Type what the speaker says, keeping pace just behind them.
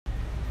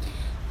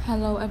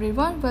Hello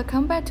everyone,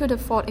 welcome back to the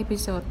fourth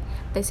episode.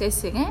 This is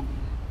Singe.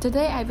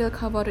 Today I will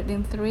cover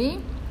reading 3,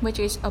 which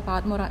is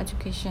about moral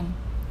education.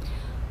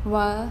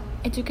 Well,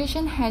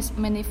 education has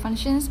many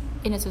functions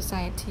in a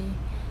society.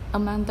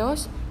 Among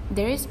those,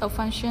 there is a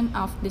function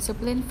of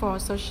discipline for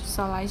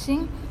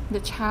socializing the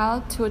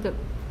child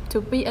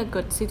to be a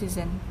good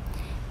citizen.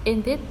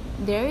 Indeed,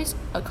 there is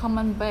a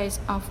common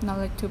base of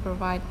knowledge to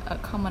provide a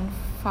common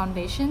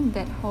foundation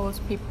that holds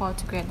people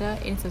together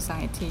in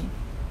society.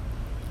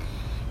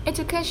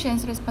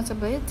 Education's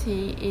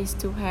responsibility is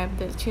to help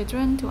the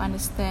children to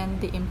understand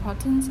the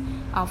importance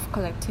of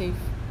collective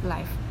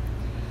life,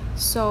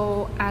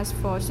 so as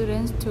for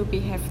students to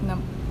behave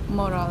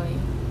morally.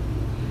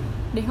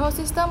 The whole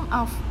system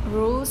of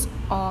rules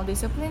or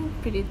discipline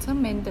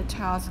predetermines the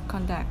child's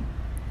conduct.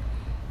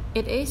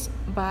 It is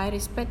by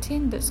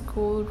respecting the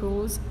school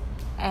rules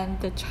and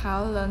the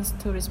child learns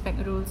to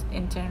respect rules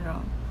in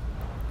general.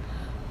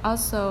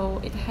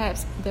 Also, it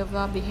helps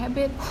develop the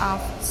habit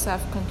of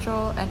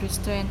self-control and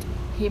restraint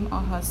him or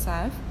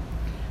herself.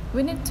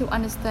 We need to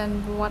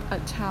understand what a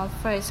child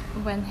faces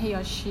when he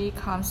or she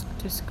comes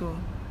to school.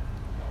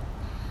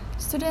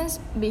 Students'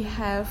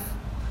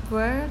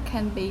 behavior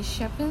can be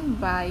shaped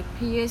by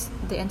peers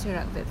they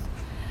interact with.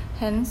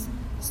 Hence,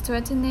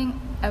 strengthening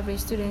every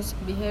student's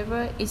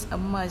behavior is a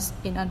must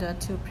in order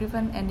to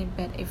prevent any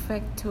bad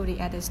effect to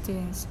the other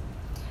students.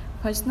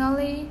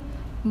 Personally,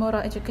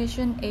 moral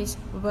education is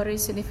very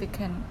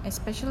significant,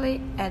 especially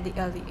at the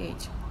early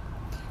age.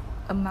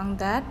 Among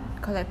that,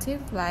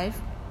 collective life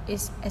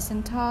is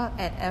essential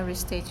at every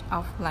stage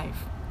of life.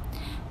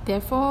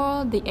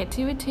 Therefore, the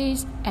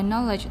activities and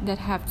knowledge that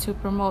have to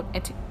promote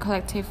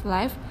collective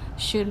life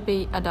should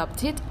be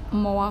adopted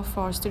more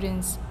for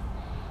students.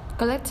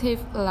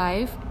 Collective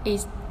life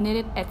is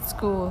needed at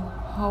school,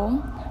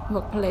 home,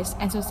 workplace,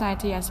 and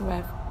society as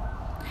well.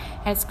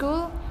 At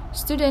school,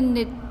 students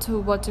need to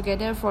work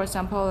together. For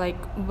example, like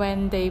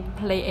when they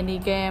play any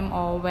game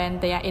or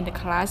when they are in the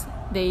class,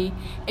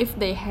 if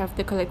they have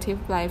the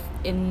collective life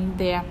in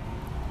their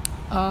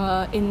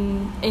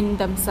in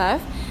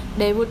themselves,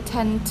 they would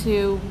tend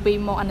to be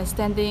more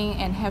understanding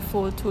and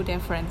helpful to their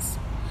friends.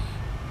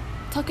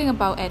 Talking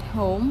about at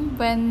home,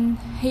 when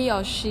he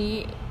or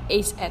she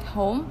is at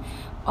home,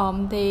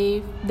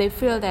 they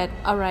feel that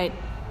alright.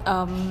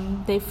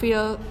 They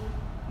feel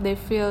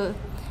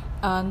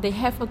they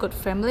have a good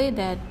family,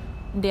 that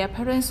their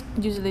parents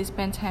usually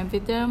spend time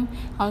with them.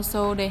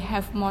 Also, they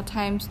have more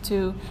time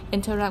to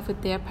interact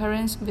with their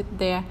parents, with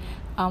their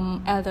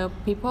elder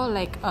people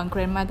like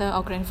grandmother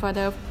or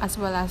grandfather, as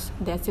well as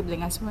their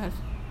sibling as well.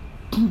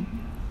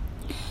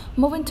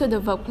 Moving to the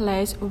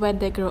workplace, when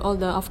they grow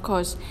older, of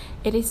course,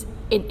 it is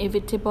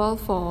inevitable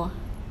for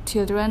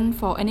children,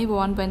 for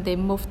anyone, when they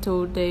move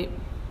to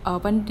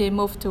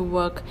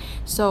work,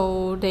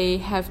 so they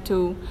have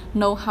to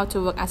know how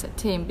to work as a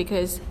team,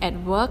 because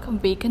at work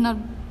we cannot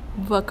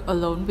work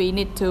alone. We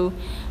need to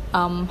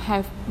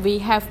have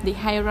the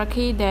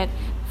hierarchy that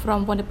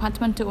from one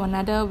department to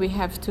another we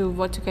have to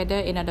work together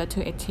in order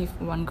to achieve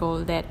one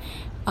goal that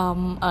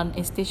an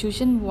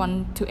institution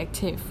want to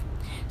achieve.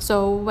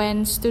 So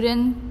when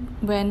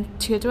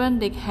children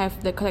they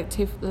have the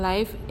collective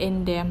life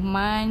in their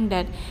mind,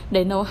 that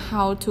they know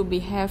how to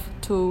behave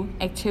to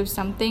achieve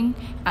something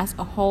as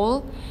a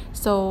whole,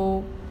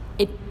 so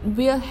it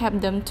will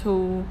help them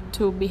to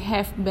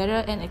behave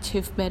better and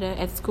achieve better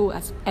at school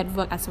as at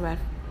work as well.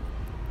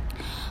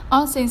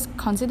 All things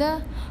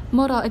considered,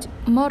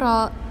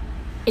 moral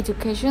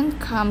education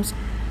comes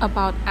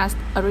about as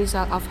a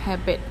result of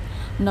habit.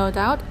 No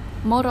doubt,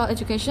 moral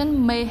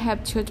education may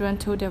help children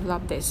to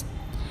develop this.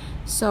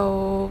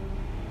 So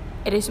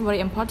it is very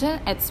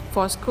important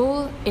for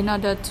school in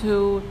order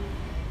to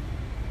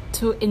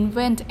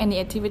invent any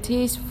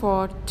activities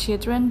for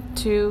children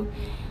to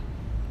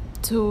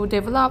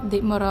develop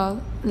the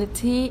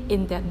morality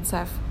in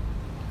themselves.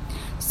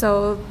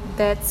 So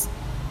that's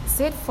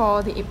it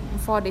for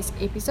this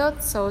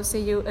episode. So see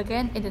you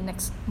again in the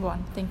next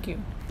one. Thank you.